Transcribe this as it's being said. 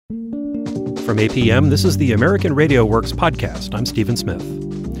From APM, this is the American Radio Works podcast. I'm Stephen Smith.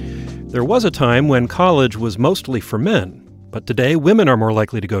 There was a time when college was mostly for men, but today women are more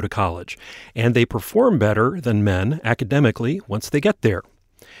likely to go to college, and they perform better than men academically once they get there.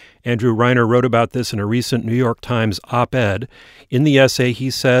 Andrew Reiner wrote about this in a recent New York Times op-ed. In the essay, he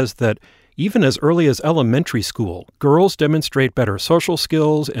says that even as early as elementary school, girls demonstrate better social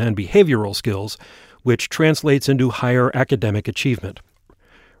skills and behavioral skills, which translates into higher academic achievement.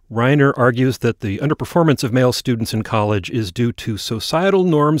 Reiner argues that the underperformance of male students in college is due to societal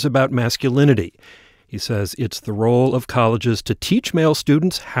norms about masculinity. He says it's the role of colleges to teach male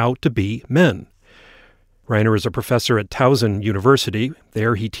students how to be men. Reiner is a professor at Towson University.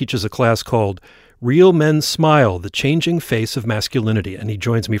 There he teaches a class called Real Men Smile, the Changing Face of Masculinity, and he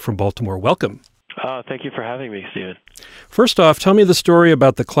joins me from Baltimore. Welcome. Thank you for having me, Stephen. First off, tell me the story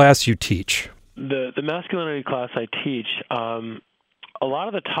about the class you teach. The masculinity class I teach, a lot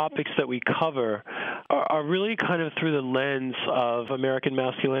of the topics that we cover are really kind of through the lens of American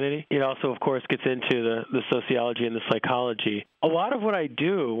masculinity. It also, of course, gets into the sociology and the psychology. A lot of what I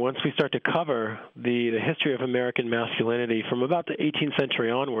do, once we start to cover the history of American masculinity from about the 18th century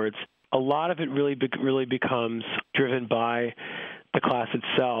onwards, a lot of it really becomes driven by the class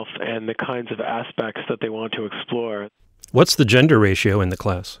itself and the kinds of aspects that they want to explore. What's the gender ratio in the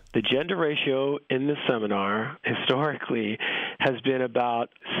class? The gender ratio in the seminar, historically, has been about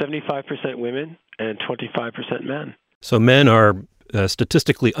 75% women and 25% men. So men are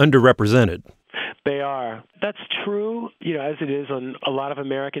statistically underrepresented. They are. That's true, as it is on a lot of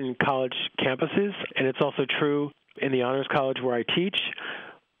American college campuses, and it's also true in the honors college where I teach.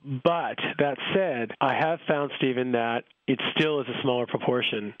 But that said, I have found, Stephen, that it still is a smaller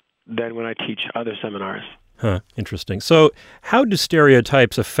proportion than when I teach other seminars. Interesting. So how do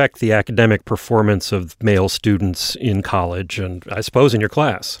stereotypes affect the academic performance of male students in college and I suppose in your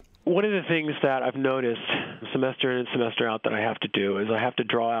class? One of the things that I've noticed semester in and semester out that I have to do is I have to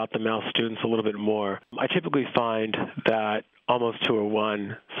draw out the male students a little bit more. I typically find that almost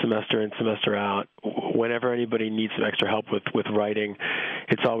 2-1 semester in, semester out, whenever anybody needs some extra help with writing,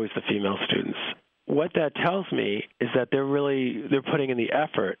 it's always the female students. What that tells me is that they're putting in the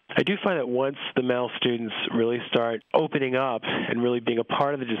effort. I do find that once the male students really start opening up and really being a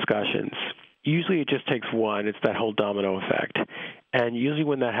part of the discussions, usually it just takes one. It's that whole domino effect. And usually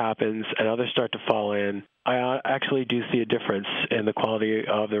when that happens and others start to fall in, I actually do see a difference in the quality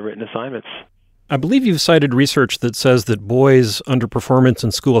of the written assignments. I believe you've cited research that says that boys' underperformance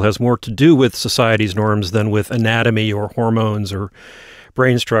in school has more to do with society's norms than with anatomy or hormones or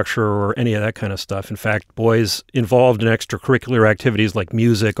brain structure or any of that kind of stuff. In fact, boys involved in extracurricular activities like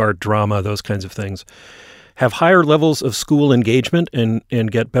music, art, drama, those kinds of things, have higher levels of school engagement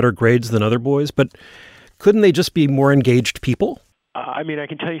and get better grades than other boys. But couldn't they just be more engaged people? I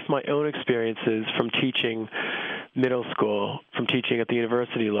can tell you from my own experiences from teaching middle school, from teaching at the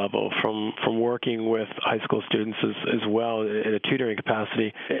university level, from working with high school students as well in a tutoring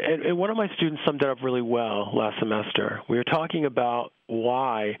capacity. And one of my students summed it up really well last semester. We were talking about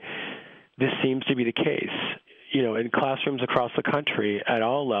why this seems to be the case, in classrooms across the country at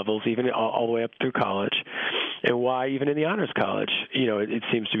all levels, even all the way up through college, and why even in the honors college, it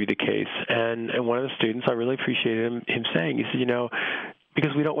seems to be the case. And one of the students, I really appreciated him saying, he said,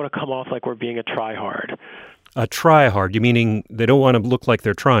 because we don't want to come off like we're being a try-hard. A try-hard? You meaning they don't want to look like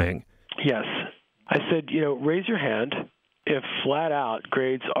they're trying? Yes. I said, raise your hand if flat out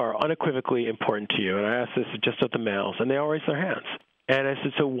grades are unequivocally important to you. And I asked this just of the males, and they all raised their hands. And I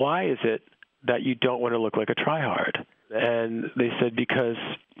said, so why is it that you don't want to look like a try-hard? And they said, because,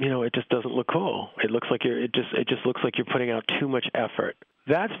 it just doesn't look cool. It looks like it just looks like you're putting out too much effort.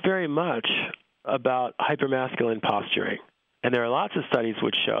 That's very much about hypermasculine posturing. And there are lots of studies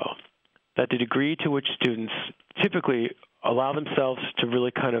which show that the degree to which students typically allow themselves to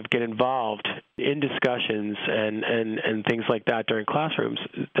really kind of get involved in discussions and things like that during classrooms,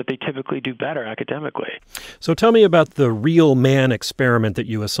 that they typically do better academically. So tell me about the real man experiment that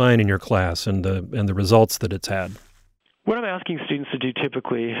you assign in your class and the results that it's had. What I'm asking students to do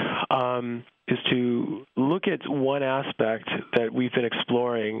typically is to look at one aspect that we've been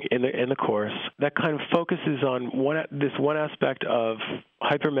exploring in the course that kind of focuses on this one aspect of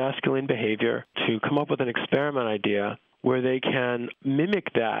hypermasculine behavior, to come up with an experiment idea where they can mimic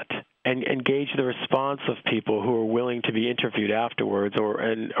that and engage the response of people who are willing to be interviewed afterwards,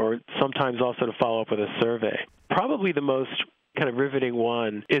 or sometimes also to follow up with a survey. Probably the most kind of riveting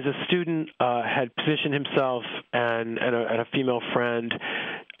one is a student had positioned himself and a female friend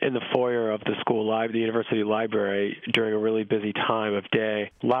in the foyer of the the university library during a really busy time of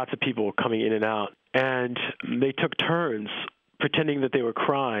day. Lots of people were coming in and out, and they took turns pretending that they were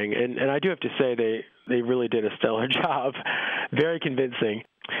crying. And I do have to say they really did a stellar job, very convincing.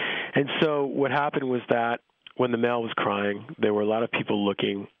 And so what happened was that when the male was crying, there were a lot of people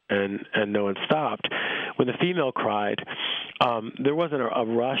looking, and no one stopped. When the female cried, there wasn't a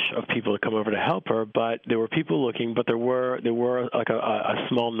rush of people to come over to help her, but there were people looking, but there were like a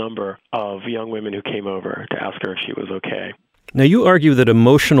small number of young women who came over to ask her if she was okay. Now, you argue that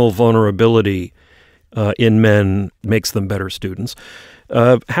emotional vulnerability in men makes them better students.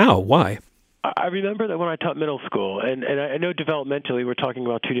 How? Why? I remember that when I taught middle school, and I know developmentally we're talking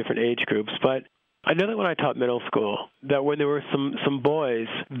about two different age groups, but I know that when I taught middle school, that when there were some boys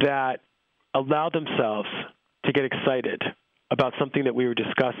that allowed themselves to get excited about something that we were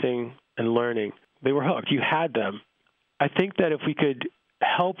discussing and learning, they were hooked. You had them. I think that if we could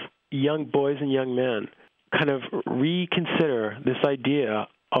help young boys and young men kind of reconsider this idea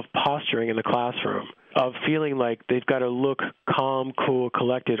of posturing in the classroom, of feeling like they've got to look calm, cool,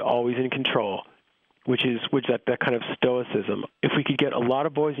 collected, always in control, which that kind of stoicism. If we could get a lot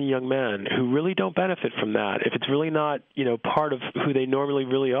of boys and young men who really don't benefit from that, if it's really not, part of who they normally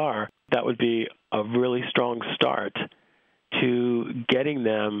really are, that would be a really strong start to getting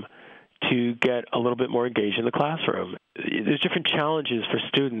them to get a little bit more engaged in the classroom. There's different challenges for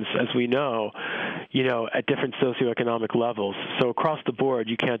students, as we know, at different socioeconomic levels. So across the board,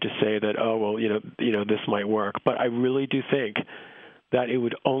 you can't just say that, this might work. But I really do think that it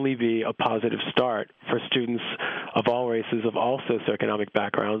would only be a positive start for students of all races, of all socioeconomic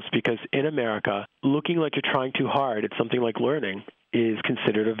backgrounds, because in America, looking like you're trying too hard at something like learning is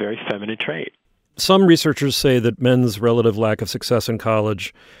considered a very feminine trait. Some researchers say that men's relative lack of success in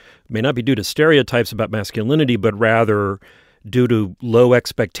college may not be due to stereotypes about masculinity, but rather due to low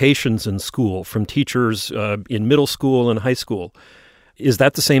expectations in school from teachers in middle school and high school. Is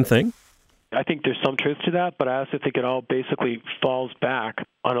that the same thing? I think there's some truth to that, but I also think it all basically falls back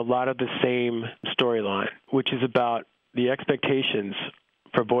on a lot of the same storyline, which is about the expectations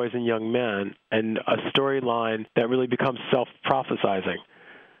for boys and young men, and a storyline that really becomes self-prophesizing.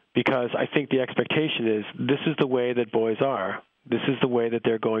 Because I think the expectation is this is the way that boys are. This is the way that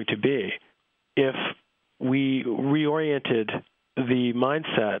they're going to be. If we reoriented the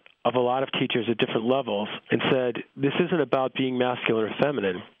mindset of a lot of teachers at different levels and said, this isn't about being masculine or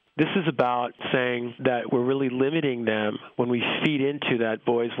feminine. This is about saying that we're really limiting them when we feed into that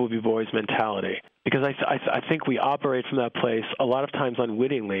boys will be boys mentality. Because I think we operate from that place a lot of times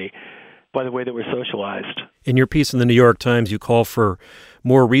unwittingly by the way that we're socialized. In your piece in the New York Times, you call for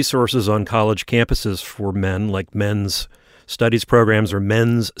more resources on college campuses for men, like men's studies programs or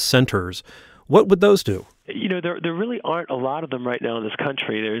men's centers. What would those do? There really aren't a lot of them right now in this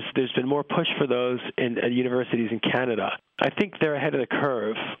country. There's been more push for those at universities in Canada. I think they're ahead of the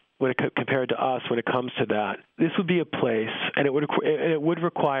curve compared to us when it comes to that. This would be a place, and it would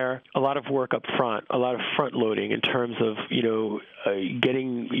require a lot of work up front, a lot of front loading in terms of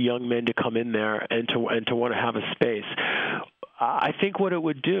getting young men to come in there and to want to have a space. I think what it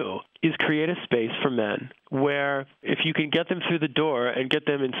would do is create a space for men where if you can get them through the door and get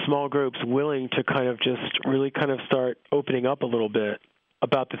them in small groups willing to kind of just really kind of start opening up a little bit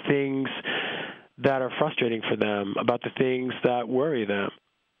about the things that are frustrating for them, about the things that worry them,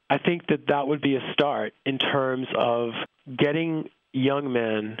 I think that would be a start in terms of getting young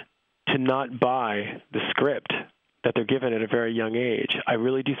men to not buy the script that they're given at a very young age. I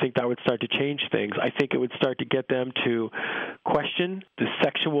really do think that would start to change things. I think it would start to get them to question the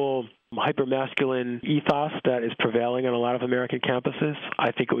sexual hypermasculine ethos that is prevailing on a lot of American campuses.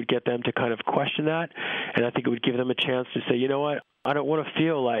 I think it would get them to kind of question that, and I think it would give them a chance to say, you know what, I don't want to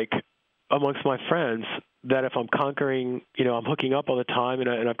feel like amongst my friends that if I'm conquering, I'm hooking up all the time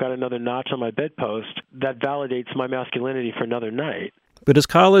and I've got another notch on my bedpost, that validates my masculinity for another night. But is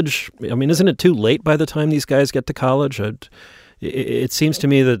college, isn't it too late by the time these guys get to college? It seems to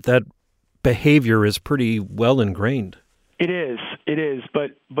me that behavior is pretty well ingrained. It is.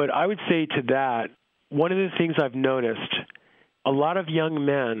 But I would say to that, one of the things I've noticed, a lot of young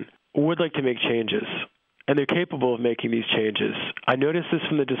men would like to make changes, and they're capable of making these changes. I notice this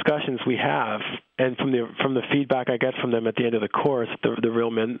from the discussions we have and from the feedback I get from them at the end of the course, the Real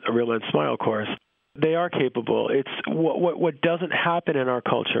Men Smile course. They are capable. It's what doesn't happen in our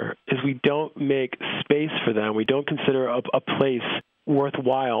culture is we don't make space for them. We don't consider a place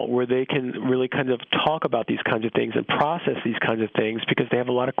worthwhile where they can really kind of talk about these kinds of things and process these kinds of things because they have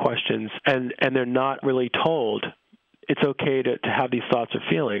a lot of questions and they're not really told it's okay to have these thoughts or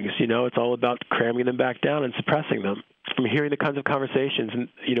feelings. It's all about cramming them back down and suppressing them. From hearing the kinds of conversations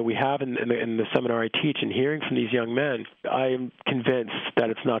we have in the seminar I teach and hearing from these young men, I am convinced that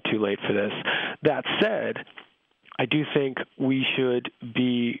it's not too late for this. That said, I do think we should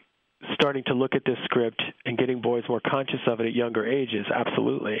be starting to look at this script and getting boys more conscious of it at younger ages,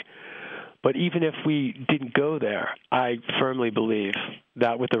 absolutely. But even if we didn't go there, I firmly believe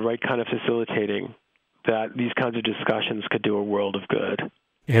that with the right kind of facilitating, that these kinds of discussions could do a world of good.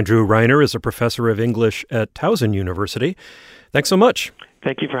 Andrew Reiner is a professor of English at Towson University. Thanks so much.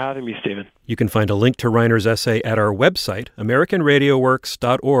 Thank you for having me, Stephen. You can find a link to Reiner's essay at our website,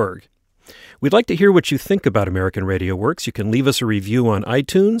 AmericanRadioWorks.org. We'd like to hear what you think about American Radio Works. You can leave us a review on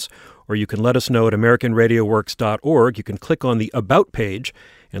iTunes, or you can let us know at AmericanRadioWorks.org. You can click on the About page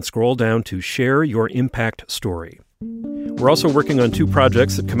and scroll down to Share Your Impact Story. We're also working on 2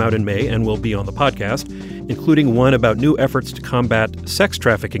 projects that come out in May and will be on the podcast, including one about new efforts to combat sex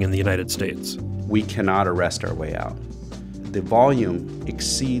trafficking in the United States. We cannot arrest our way out. The volume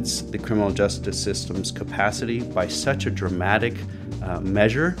exceeds the criminal justice system's capacity by such a dramatic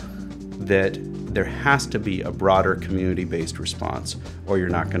measure that there has to be a broader community-based response, or you're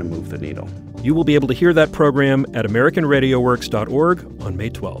not going to move the needle. You will be able to hear that program at AmericanRadioWorks.org on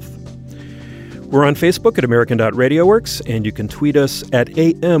May 12th. We're on Facebook at American.RadioWorks, and you can tweet us at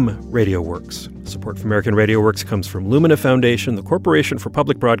AMRadioWorks. Support for American Radio Works comes from Lumina Foundation, the Corporation for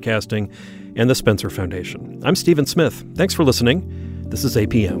Public Broadcasting, and the Spencer Foundation. I'm Stephen Smith. Thanks for listening. This is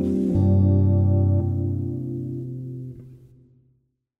APM.